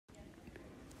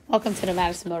Welcome to the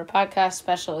Madison Motor Podcast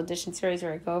Special Edition Series,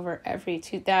 where I go over every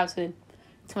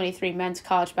 2023 Men's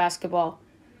College Basketball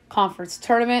Conference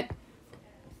Tournament.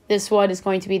 This one is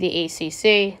going to be the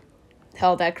ACC,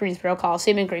 held at Greensboro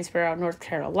Coliseum in Greensboro, North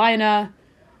Carolina.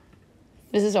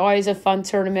 This is always a fun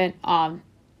tournament. A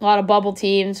lot of bubble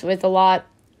teams with a lot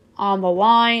on the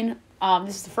line.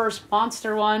 This is the first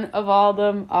monster one of all of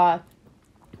them.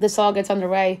 This all gets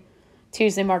underway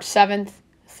Tuesday, March 7th,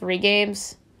 3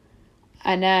 games.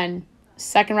 And then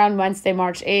second round Wednesday,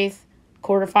 March 8th,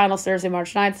 quarterfinals Thursday,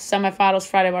 March 9th, semifinals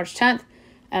Friday, March 10th,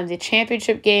 and the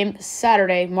championship game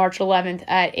Saturday, March 11th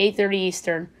at 8:30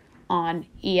 Eastern on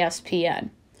ESPN.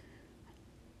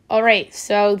 All right,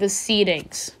 so the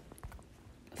seedings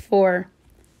for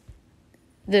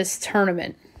this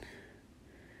tournament.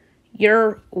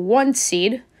 Your 1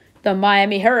 seed, the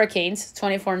Miami Hurricanes,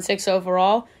 24-6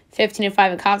 overall,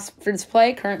 15-5 in conference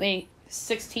play, currently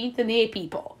 16th in the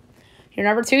AP poll. Your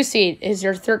number 2 seed is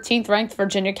your 13th ranked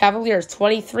Virginia Cavaliers,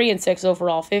 23-6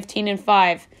 overall,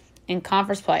 15-5 in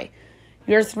conference play.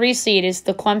 Your 3 seed is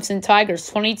the Clemson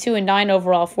Tigers, 22-9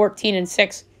 overall,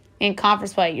 14-6 in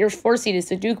conference play. Your 4 seed is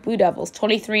the Duke Blue Devils,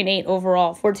 23-8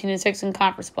 overall, 14-6 in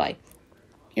conference play.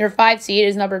 Your 5 seed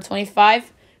is number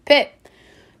 25 Pitt,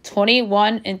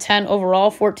 21-10 overall,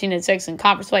 14-6 in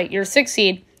conference play. Your 6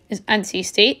 seed is NC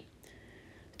State,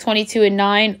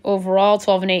 22-9 overall,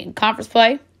 12-8 in conference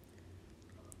play.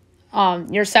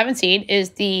 Your 7 seed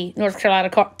is the North Carolina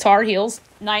Tar Heels,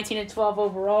 19-12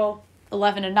 overall,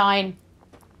 11-9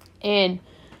 in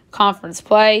conference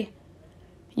play.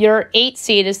 Your 8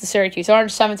 seed is the Syracuse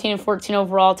Orange, 17-14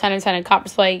 overall, 10-10 in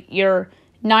conference play. Your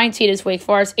 9 seed is Wake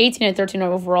Forest, 18-13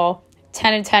 overall,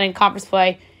 10-10 in conference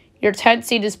play. Your 10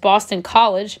 seed is Boston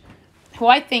College, who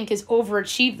I think is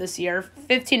overachieved this year,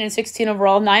 15-16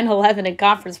 overall, 9-11 in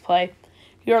conference play.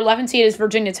 Your 11 seed is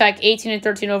Virginia Tech,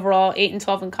 18-13 overall,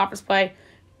 8-12 in conference play.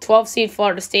 12 seed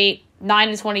Florida State,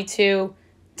 9-22,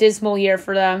 dismal year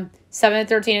for them,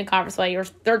 7-13 in conference play. Your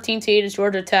 13 seed is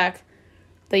Georgia Tech,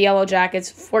 the Yellow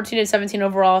Jackets, 14-17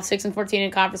 overall, 6-14 in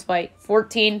conference play.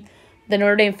 14, the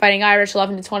Notre Dame Fighting Irish,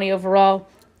 11-20 overall,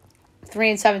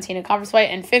 3-17 in conference play.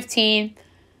 And 15,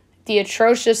 the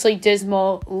atrociously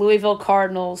dismal Louisville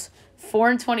Cardinals,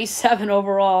 4-27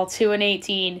 overall,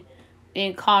 2-18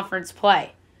 in conference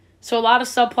play. So a lot of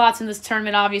subplots in this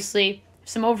tournament, obviously.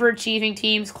 Some overachieving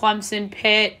teams, Clemson,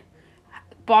 Pitt,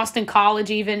 Boston College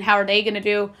even. How are they going to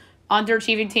do?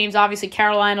 Underachieving teams, obviously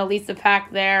Carolina leads the pack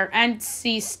there.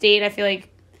 NC State, I feel like,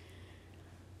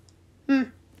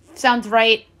 sounds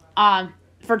right.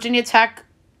 Virginia Tech,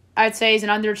 I'd say, is an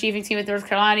underachieving team with North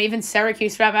Carolina. Even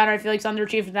Syracuse, for that matter, I feel like is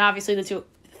underachieving. And obviously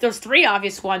there's 3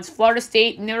 obvious ones. Florida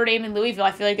State, Notre Dame, and Louisville,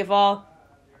 I feel like have all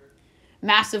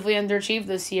massively underachieved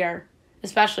this year,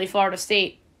 especially Florida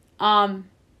State.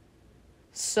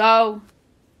 So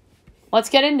let's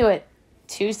get into it.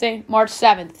 Tuesday, March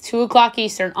 7th, 2 o'clock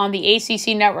Eastern on the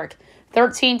ACC network.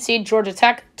 13 seed Georgia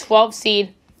Tech, 12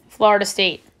 seed Florida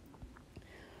State.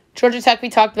 Georgia Tech, we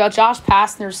talked about. Josh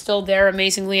Pastner's still there,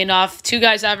 amazingly enough. 2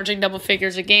 guys averaging double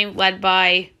figures a game, led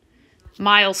by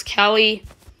Miles Kelly.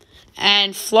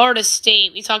 And Florida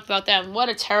State, we talked about them. What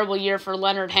a terrible year for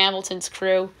Leonard Hamilton's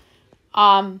crew.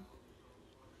 4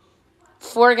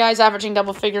 guys averaging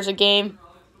double figures a game,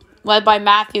 led by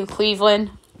Matthew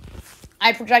Cleveland.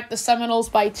 I project the Seminoles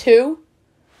by 2,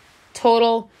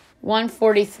 total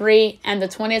 143, and the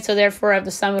 20th, so therefore I have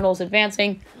the Seminoles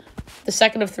advancing. The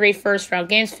second of 3 first-round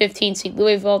games, 15 seed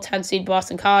Louisville, 10 seed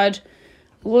Boston College.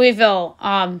 Louisville,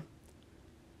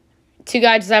 2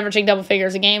 guys averaging double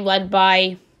figures a game, led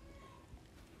by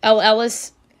L.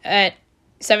 Ellis at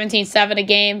 17-7 a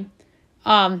game.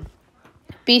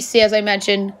 BC, as I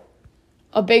mentioned,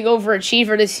 a big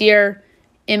overachiever this year,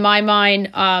 in my mind,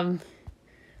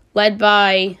 led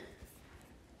by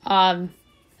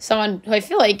someone who I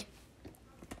feel like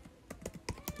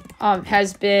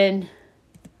has been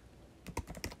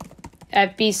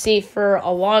at BC for a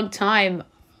long time.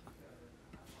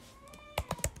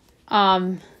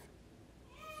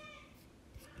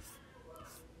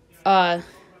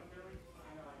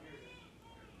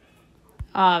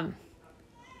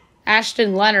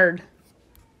 Ashton Leonard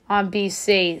on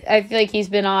BC. I feel like he's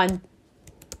been on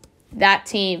that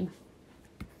team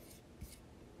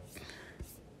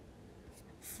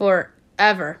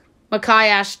forever. Makai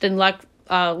Ashton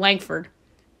Langford.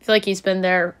 I feel like he's been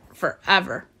there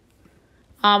forever.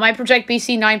 I project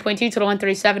BC 9.2, total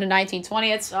 137 and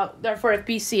 1920. It's therefore at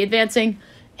BC advancing.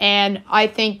 And I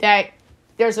think that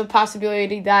there's a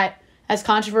possibility that, as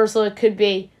controversial it could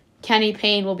be, Kenny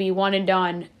Payne will be one and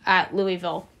done at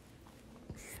Louisville.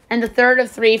 And the third of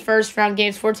 3 first-round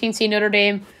games, 14 seed Notre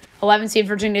Dame 11 seed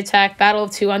Virginia Tech, battle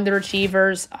of two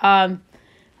underachievers.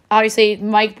 Obviously,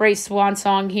 Mike Bray's swan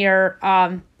song here.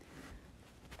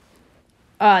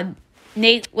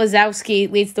 Nate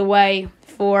Lazowski leads the way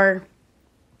for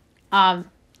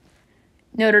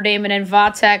Notre Dame, and then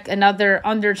Vatek, another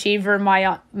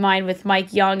underachiever, mine with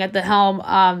Mike Young at the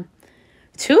helm.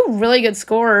 Two really good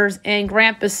scorers in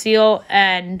Grant Basile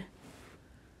and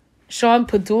Sean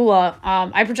Padula.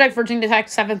 I project Virginia Tech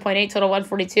 7.8, total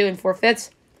 142 and 4/5.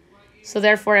 So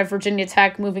therefore, I have Virginia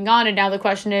Tech moving on. And now the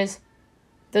question is,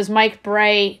 does Mike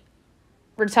Bray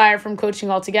retire from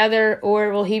coaching altogether,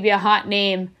 or will he be a hot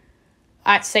name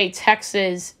at, say,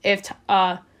 Texas if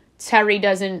Terry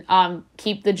doesn't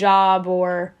keep the job,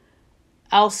 or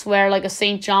elsewhere like a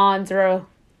St. John's or a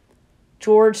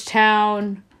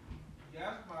Georgetown,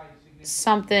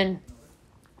 something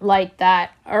like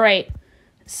that. All right,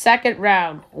 second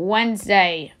round,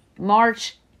 Wednesday,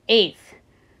 March 8th,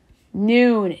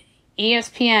 noon,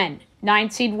 ESPN, 9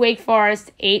 seed Wake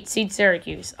Forest, 8 seed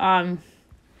Syracuse.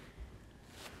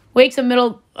 Wake's a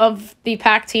middle of the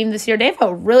pack team this year. They have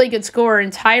a really good scorer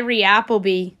in Tyree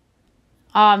Appleby,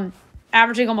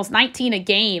 averaging almost 19 a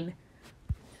game.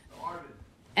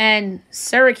 And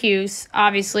Syracuse,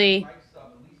 obviously,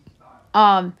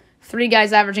 3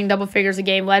 guys averaging double figures a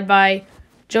game, led by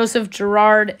Joseph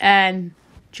Girard and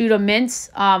Judah Mintz.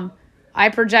 I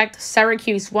project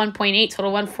Syracuse 1.8,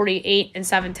 total 148 and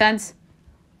 7/10.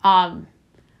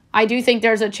 I do think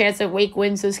there's a chance that Wake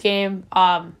wins this game.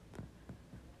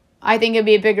 I think it'd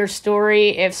be a bigger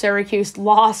story if Syracuse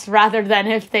lost rather than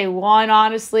if they won,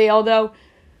 honestly. Although,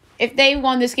 if they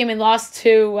won this game and lost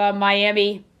to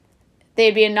Miami,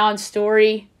 they'd be a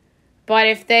non-story. But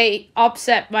if they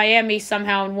upset Miami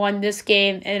somehow and won this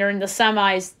game and are in the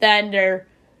semis, then they're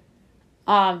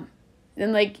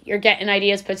you're getting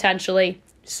ideas potentially.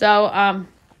 So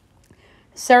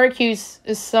Syracuse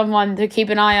is someone to keep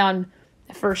an eye on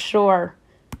for sure.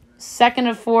 Second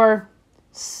of 4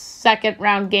 second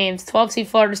round games: 12 seed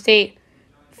Florida State,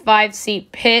 5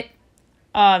 seed Pitt.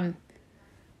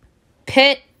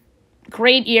 Pitt,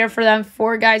 great year for them.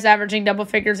 4 guys averaging double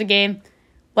figures a game,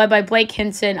 led by Blake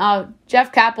Hinson.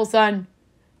 Jeff Capel's done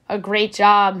a great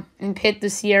job in Pitt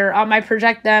this year. I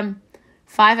project them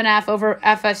 5.5 over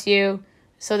FSU.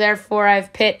 So therefore, I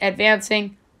have Pitt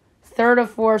advancing. Third of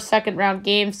 4 second round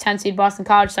games: 10 seed Boston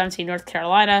College, 7 seed North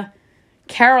Carolina.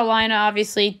 Carolina,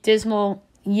 obviously, dismal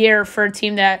year for a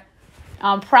team that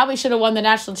probably should have won the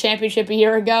national championship a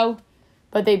year ago,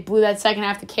 but they blew that second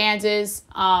half to Kansas.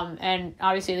 And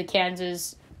obviously the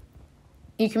Kansas,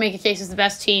 you can make a case as the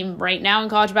best team right now in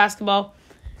college basketball.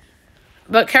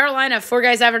 But Carolina, 4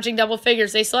 guys averaging double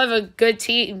figures. They still have a good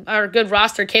team, or a good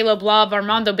roster. Caleb Love,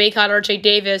 Armando Bacot, RJ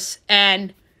Davis,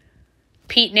 and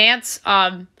Pete Nance.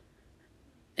 And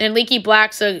Leaky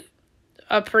Black's a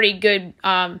pretty good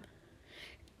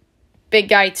big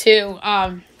guy too.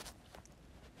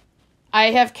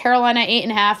 I have Carolina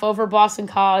 8.5 over Boston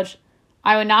College.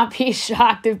 I would not be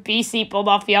shocked if BC pulled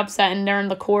off the upset and they're in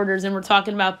the quarters, and we're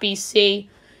talking about BC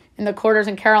in the quarters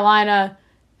and Carolina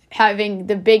having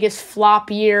the biggest flop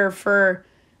year for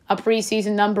a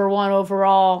preseason number 1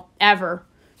 overall ever.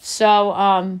 So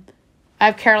I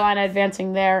have Carolina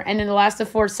advancing there. And in the last of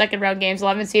 4 second round games,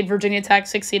 11 seed Virginia Tech,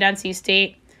 6 seed NC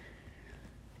State.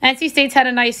 NC State's had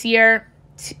a nice year.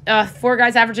 4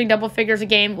 guys averaging double figures a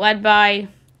game, led by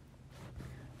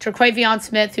Terquavion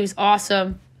Smith, who's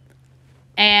awesome,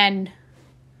 and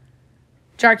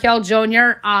Jarkel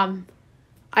Jr.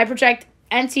 I project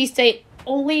NC State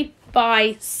only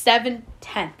by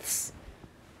 7/10.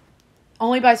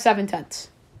 Only by 7/10.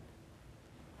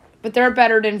 But they're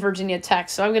better than Virginia Tech,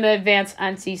 so I'm going to advance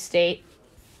NC State.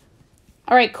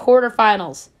 All right,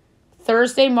 quarterfinals.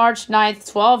 Thursday, March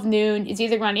 9th, 12 noon. It's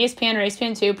either on ESPN or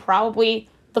ESPN2, probably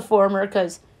the former,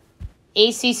 because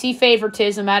ACC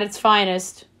favoritism at its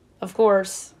finest. Of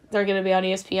course, they're going to be on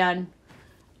ESPN.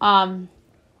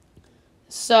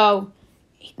 So,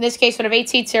 in this case, we have 8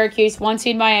 seed Syracuse, 1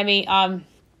 seed Miami.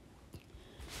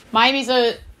 Miami's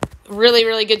a really,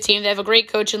 really good team. They have a great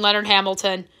coach in Leonard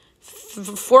Hamilton.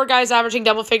 4 guys averaging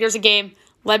double figures a game,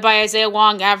 led by Isaiah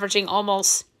Wong, averaging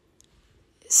almost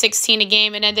 16 a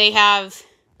game. And then they have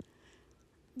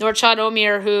Norchad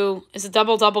Omier, who is a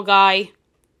double-double guy.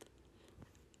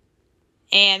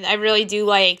 And I really do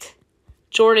like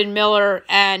Jordan Miller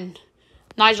and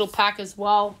Nigel Pack as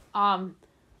well.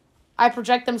 I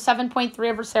project them 7.3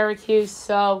 over Syracuse.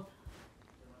 So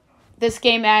this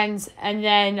game ends, and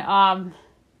then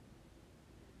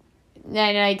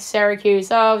like Syracuse,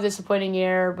 disappointing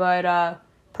year, but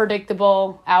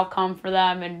predictable outcome for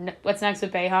them. And what's next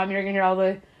with Bayham? You're going to hear all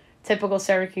the typical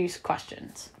Syracuse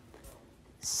questions.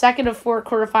 Second of 4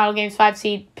 quarterfinal games, 5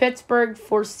 seed Pittsburgh,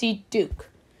 4 seed Duke.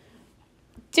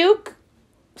 Duke,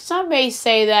 some may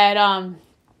say that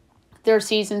their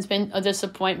season's been a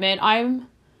disappointment. I'm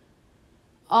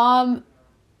kind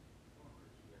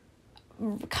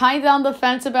of on the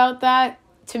fence about that.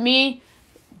 To me,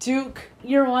 Duke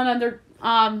year one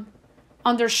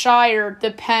under Shire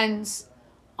depends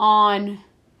on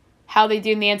how they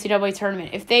do in the NCAA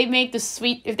tournament. If they make the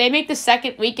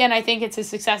second weekend, I think it's a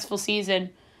successful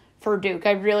season for Duke.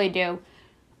 I really do.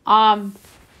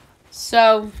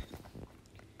 So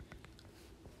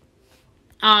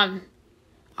a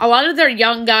lot of their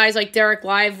young guys like Derek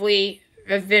Lively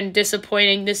have been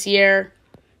disappointing this year.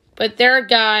 But their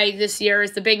guy this year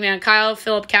is the big man, Kyle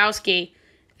Filipkowski,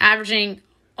 averaging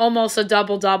almost a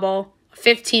double-double,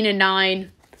 15 and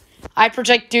 9. I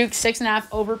project Duke 6.5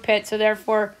 over Pitt, so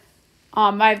therefore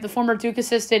I have the former Duke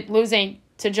assistant losing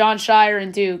to John Shire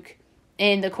and Duke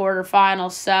in the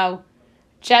quarterfinals. So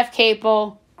Jeff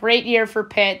Capel, great year for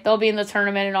Pitt. They'll be in the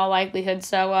tournament in all likelihood.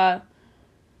 So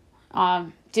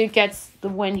Duke gets the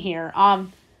win here.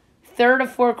 Third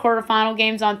of 4 quarterfinal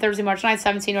games on Thursday, March 9th,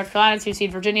 17 North Carolina, 2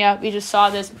 seed Virginia. We just saw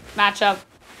this matchup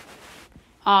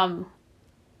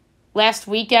last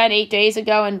weekend, 8 days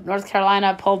ago, and North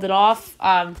Carolina pulled it off.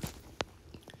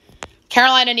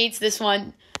 Carolina needs this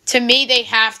one. To me, they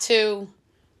have to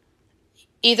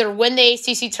either win the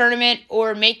ACC tournament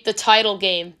or make the title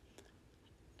game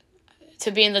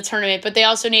to be in the tournament. But they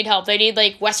also need help. They need,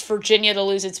 like, West Virginia to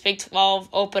lose its Big 12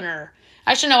 opener.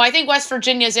 Actually, no, I think West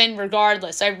Virginia's in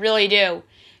regardless. I really do,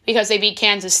 because they beat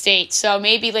Kansas State. So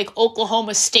maybe, like,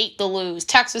 Oklahoma State to lose,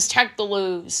 Texas Tech to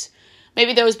lose.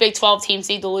 Maybe those Big 12 teams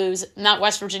need to lose. Not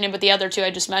West Virginia, but the other two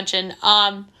I just mentioned.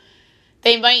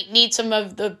 They might need some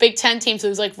of the Big 10 teams to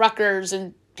lose, like Rutgers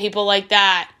and people like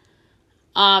that.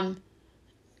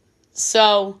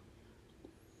 So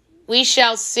we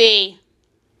shall see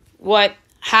what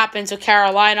happens with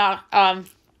Carolina.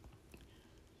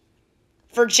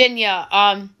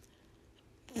 Virginia,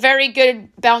 very good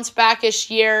bounce-back-ish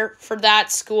year for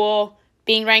that school,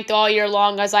 being ranked all year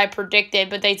long as I predicted,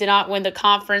 but they did not win the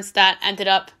conference. That ended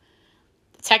up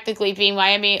technically being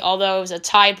Miami, although it was a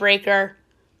tiebreaker.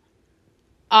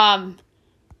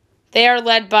 They are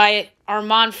led by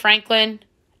Armand Franklin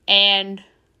and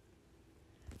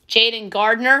Jaden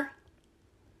Gardner.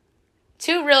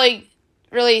 Two really,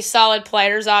 really solid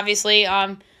players, obviously.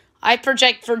 I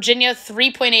project Virginia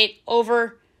 3.8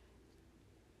 over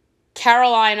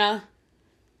Carolina.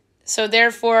 So,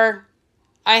 therefore,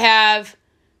 I have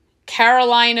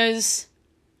Carolina's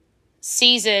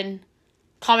season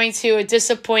coming to a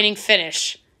disappointing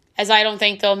finish, as I don't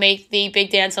think they'll make the big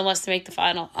dance unless they make the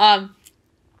final.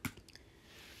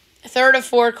 Third of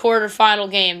 4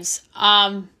 quarterfinal games.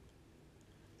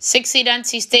 6 seed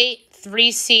NC State,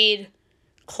 3 seed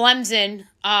Clemson.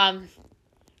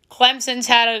 Clemson's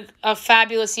had a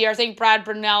fabulous year. I think Brad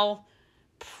Brunell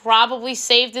probably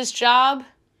saved his job.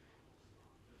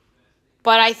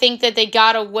 But I think that they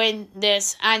got to win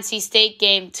this NC State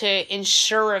game to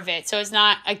ensure of it. So it's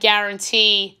not a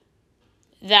guarantee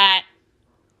that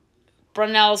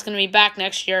Brunell is going to be back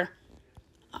next year.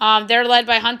 They're led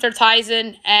by Hunter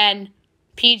Tyson and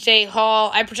P.J. Hall.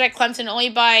 I project Clemson only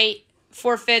by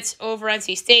forfeits over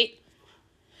NC State.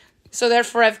 So,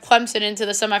 therefore, I have Clemson into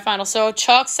the semifinal. So,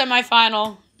 chalk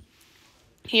semifinal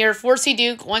here. 4 seed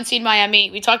Duke, 1 seed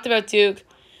Miami. We talked about Duke.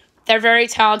 They're very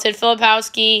talented.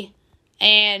 Filipkowski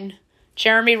and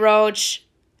Jeremy Roach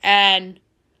and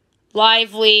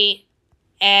Lively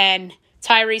and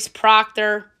Tyrese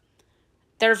Proctor.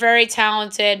 They're very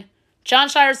talented. John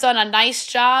Shire's done a nice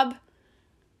job.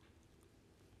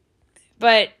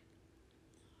 But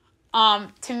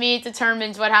to me, it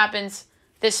determines what happens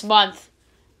this month.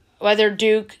 Whether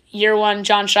Duke, year one,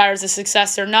 John Shire is a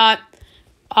success or not.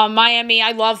 Miami,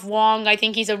 I love Wong. I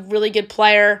think he's a really good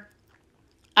player.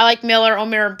 I like Miller,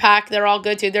 Omer, and Pack. They're all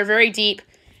good, too. They're very deep.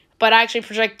 But I actually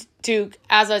project Duke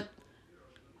as a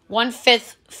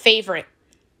 1/5 favorite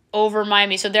over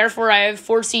Miami. So, therefore, I have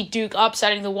 4 seed Duke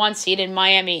upsetting the 1 seed in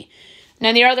Miami. And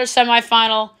then the other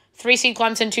semifinal, 3 seed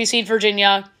Clemson, 2 seed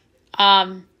Virginia.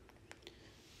 I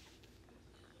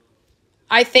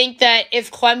think that if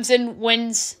Clemson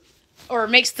wins or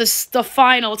makes the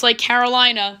final, it's like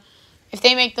Carolina. If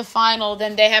they make the final,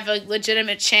 then they have a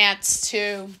legitimate chance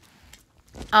to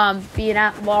be an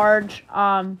at-large.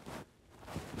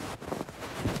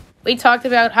 We talked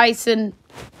about Tyson,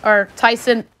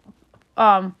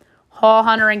 Hall,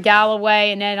 Hunter, and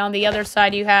Galloway, and then on the other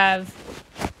side you have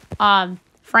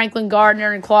Franklin,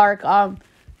 Gardner, and Clark.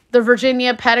 The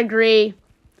Virginia pedigree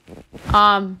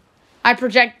I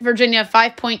project Virginia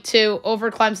 5.2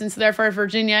 over Clemson, so therefore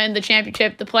Virginia in the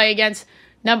championship to play against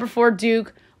number 4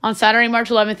 Duke on Saturday, March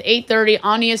 11th, 8:30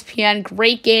 on ESPN.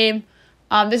 Great game.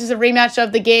 This is a rematch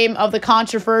of the game of the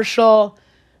controversial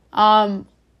no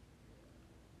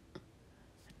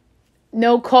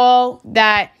call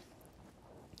that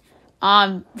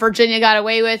Virginia got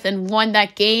away with and won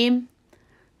that game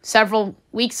several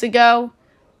weeks ago.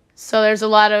 So there's a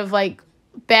lot of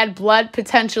bad blood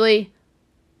potentially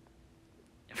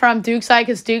from Duke's side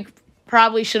because Duke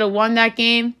probably should have won that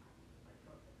game,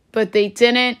 but they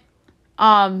didn't.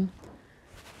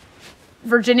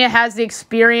 Virginia has the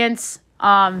experience.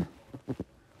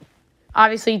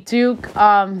 Obviously Duke,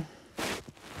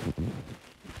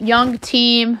 young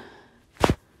team,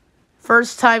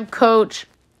 first-time coach.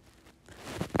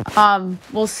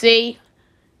 We'll see.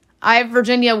 I have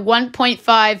Virginia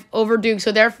 1.5 over Duke,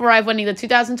 so therefore I'm winning the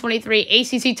 2023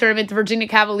 ACC tournament, the Virginia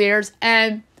Cavaliers.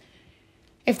 And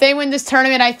if they win this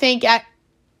tournament, I think at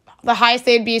the highest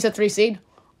they'd be is a 3 seed.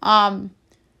 I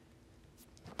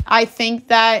think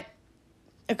that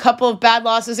a couple of bad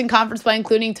losses in conference play,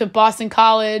 including to Boston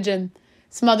College and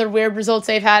some other weird results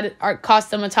they've had,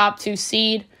 cost them a top 2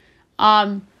 seed.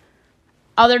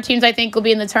 Other teams I think will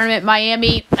be in the tournament.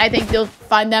 Miami, I think you'll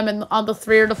find them on the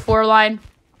 3 or the 4 line.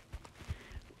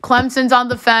 Clemson's on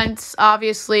the fence,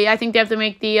 obviously. I think they have to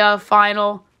make the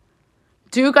final.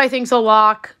 Duke, I think, is a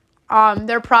lock.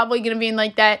 They're probably going to be in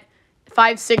that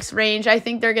 5-6 range. I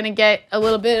think they're going to get a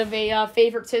little bit of a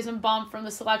favoritism bump from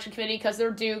the selection committee because they're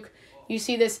Duke. You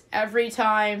see this every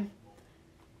time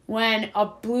when a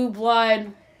blue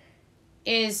blood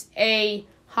is a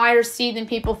higher seed than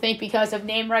people think because of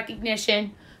name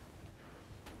recognition.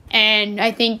 And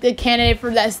I think the candidate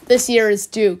for this year is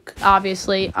Duke,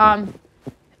 obviously.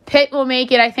 Pitt will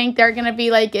make it. I think they're going to be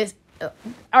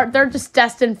they're just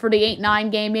destined for the 8-9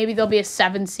 game. Maybe they'll be a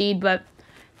 7 seed, but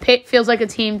Pitt feels like a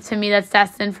team to me that's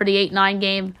destined for the 8-9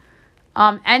 game.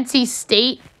 NC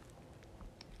State,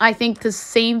 I think the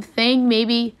same thing,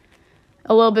 maybe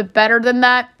a little bit better than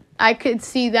that. I could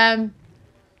see them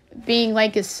being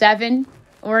a 7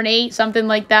 or an 8, something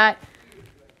like that.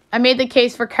 I made the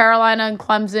case for Carolina and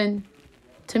Clemson.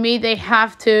 To me, they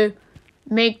have to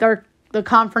make the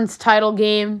conference title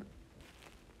game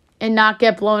and not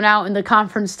get blown out in the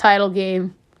conference title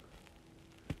game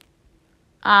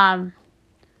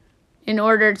in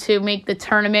order to make the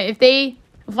tournament. If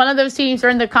one of those teams are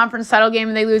in the conference title game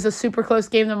and they lose a super close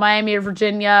game to Miami or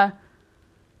Virginia,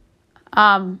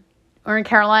 or in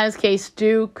Carolina's case,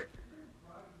 Duke,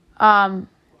 I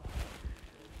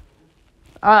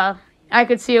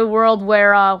could see a world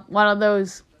where one of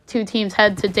those 2 teams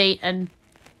head to Dayton.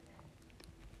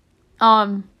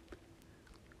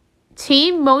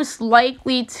 Team most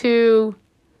likely to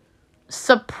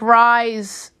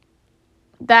surprise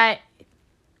that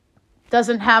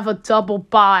doesn't have a double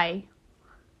bye.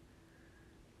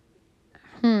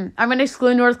 I'm going to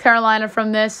exclude North Carolina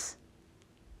from this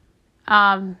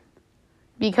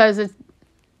because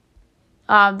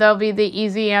that'll be the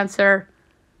easy answer.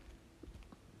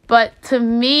 But to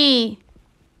me,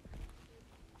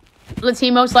 the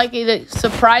team most likely to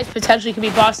surprise potentially could be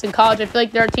Boston College. I feel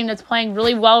like they're a team that's playing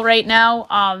really well right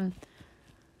now.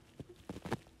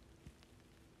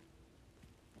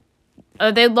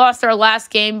 They lost their last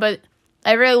game, but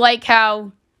I really like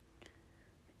how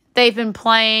they've been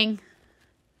playing.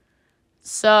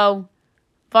 So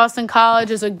Boston College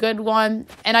is a good one.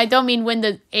 And I don't mean win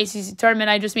the ACC tournament.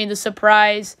 I just mean the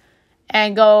surprise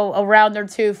and go a round or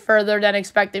 2 further than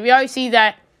expected. We always see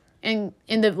that in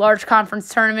the large conference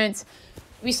tournaments.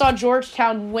 We saw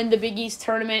Georgetown win the Big East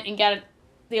tournament and get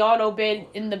the auto bid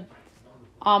in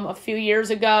a few years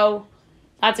ago.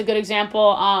 That's a good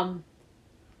example.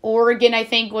 Oregon, I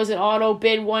think, was an auto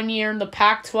bid one year in the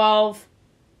Pac-12.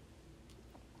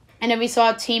 And then we saw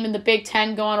a team in the Big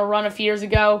Ten go on a run a few years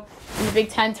ago in the Big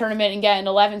Ten tournament and get an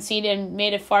 11 seed and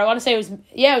made it far. I want to say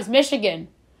it was Michigan.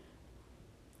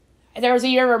 There was a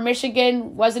year where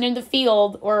Michigan wasn't in the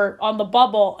field or on the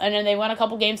bubble, and then they won a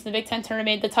couple games in the Big Ten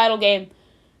tournament, the title game,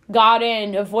 got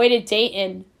in, avoided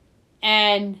Dayton,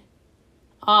 and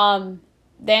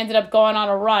they ended up going on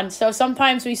a run. So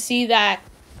sometimes we see that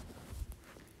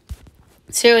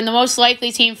too. And the most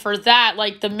likely team for that,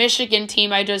 like the Michigan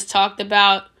team I just talked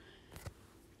about,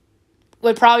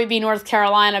 would probably be North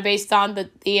Carolina based on the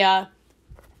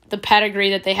pedigree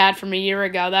that they had from a year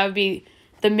ago. That would be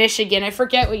the Michigan. I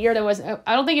forget what year that was. I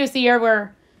don't think it was the year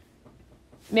where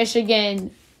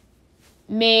Michigan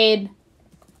made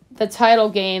the title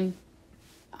game.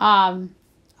 I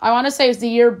want to say it was the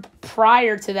year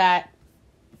prior to that.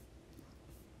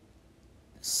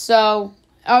 So,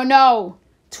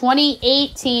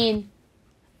 2018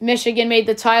 Michigan made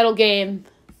the title game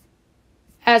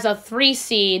as a 3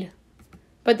 seed.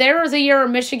 But there was a year where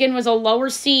Michigan was a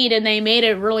lower seed and they made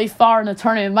it really far in the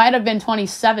tournament. It might have been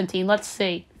 2017. Let's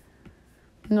see.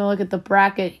 I'm going to look at the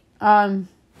bracket.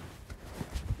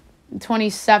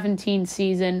 2017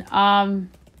 season.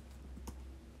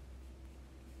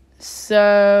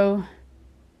 So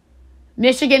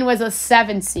Michigan was a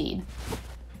 7 seed.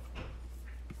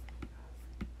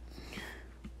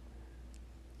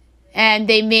 And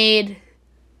they made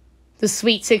the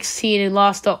Sweet 16 and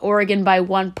lost to Oregon by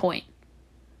 1 point.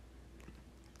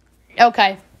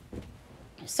 Okay.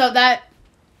 So that,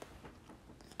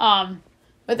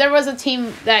 but there was a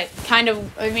team that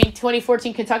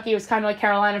 2014 Kentucky was kind of like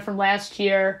Carolina from last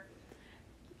year.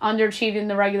 Underachieved in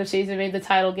the regular season, made the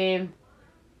title game.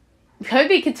 Could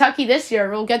be Kentucky this year.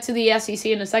 We'll get to the SEC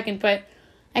in a second, but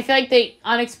I feel like the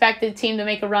unexpected team to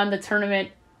make a run the tournament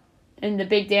in the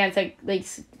Big Dance, like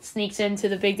sneaks into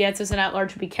the Big Dance as an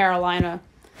at-large, would be Carolina.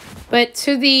 But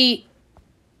to the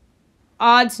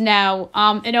odds now,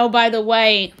 and oh, by the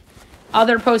way,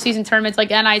 other postseason tournaments like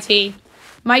NIT,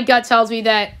 my gut tells me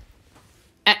that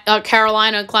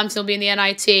Carolina and Clemson will be in the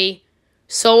NIT.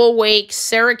 So will Wake,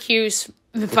 Syracuse,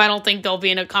 if I don't think they'll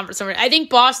be in a conference tournament. I think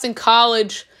Boston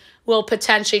College will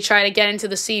potentially try to get into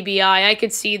the CBI. I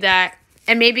could see that.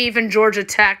 And maybe even Georgia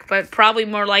Tech, but probably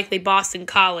more likely Boston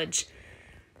College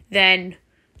than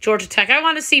Georgia Tech. I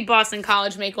want to see Boston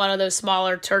College make one of those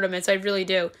smaller tournaments. I really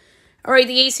do. All right,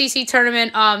 the ACC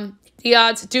tournament, the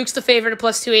odds, Duke's the favorite at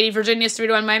plus 280, Virginia's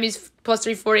 3-1, Miami's plus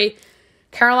 340,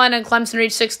 Carolina and Clemson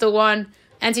reach 6-1,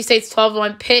 NC State's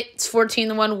 12-1, Pitt's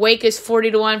 14-1, Wake is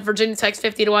 40-1, Virginia Tech's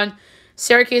 50-1,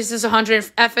 Syracuse is 100,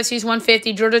 FSU's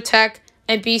 150, Georgia Tech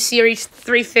and BC reach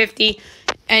 350,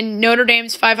 and Notre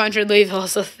Dame's 500,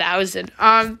 Louisville's 1,000.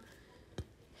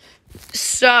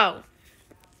 So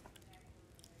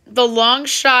the long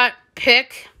shot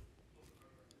pick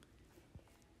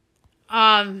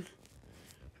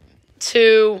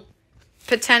to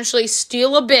potentially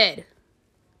steal a bid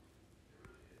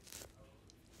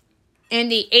in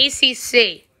the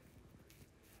ACC,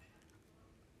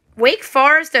 Wake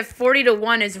Forest at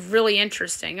 40-1 is really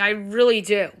interesting. I really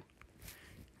do.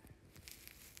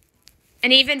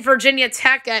 And even Virginia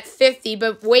Tech at 50,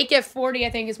 but Wake at 40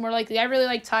 I think is more likely. I really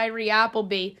like Tyree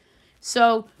Appleby.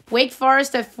 So Wake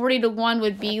Forest at 40-1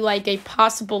 would be like a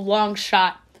possible long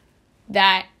shot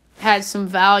that has some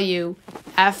value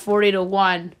at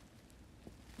 40-1.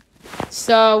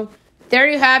 So there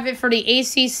you have it for the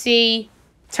ACC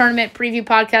tournament preview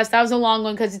podcast. That was a long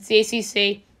one because it's the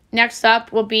ACC. Next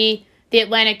up will be the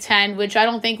Atlantic 10, which I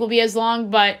don't think will be as long,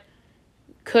 but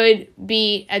could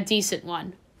be a decent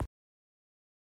one.